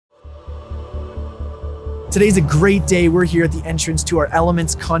Today's a great day. We're here at the entrance to our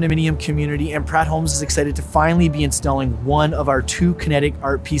Elements condominium community, and Pratt Homes is excited to finally be installing one of our 2 kinetic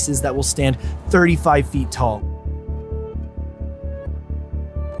art pieces that will stand 35 feet tall.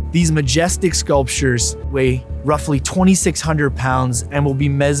 These majestic sculptures weigh roughly 2,600 pounds and will be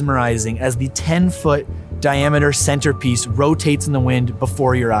mesmerizing as the 10-foot diameter centerpiece rotates in the wind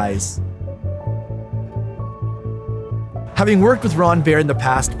before your eyes. Having worked with Ron Baird in the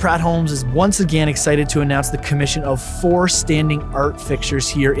past, Pratt Homes is once again excited to announce the commission of 4 standing art fixtures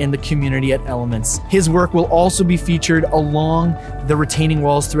here in the community at Elements. His work will also be featured along the retaining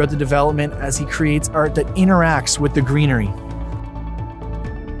walls throughout the development as he creates art that interacts with the greenery.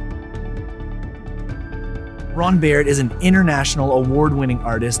 Ron Baird is an international award-winning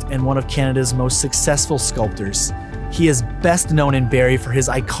artist and one of Canada's most successful sculptors. He is best known in Barrie for his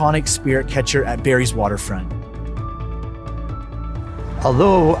iconic spirit catcher at Barrie's waterfront.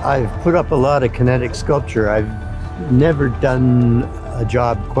 Although I've put up a lot of kinetic sculpture, I've never done a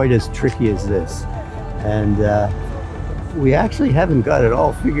job quite as tricky as this. And we actually haven't got it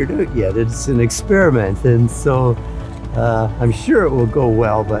all figured out yet. It's an experiment, and so I'm sure it will go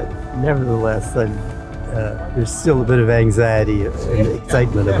well, but nevertheless, there's still a bit of anxiety and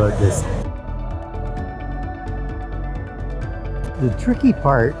excitement about this. The tricky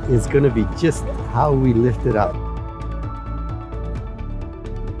part is going to be just how we lift it up.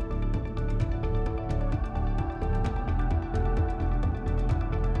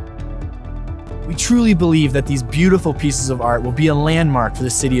 We truly believe that these beautiful pieces of art will be a landmark for the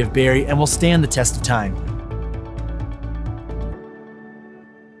city of Barrie and will stand the test of time.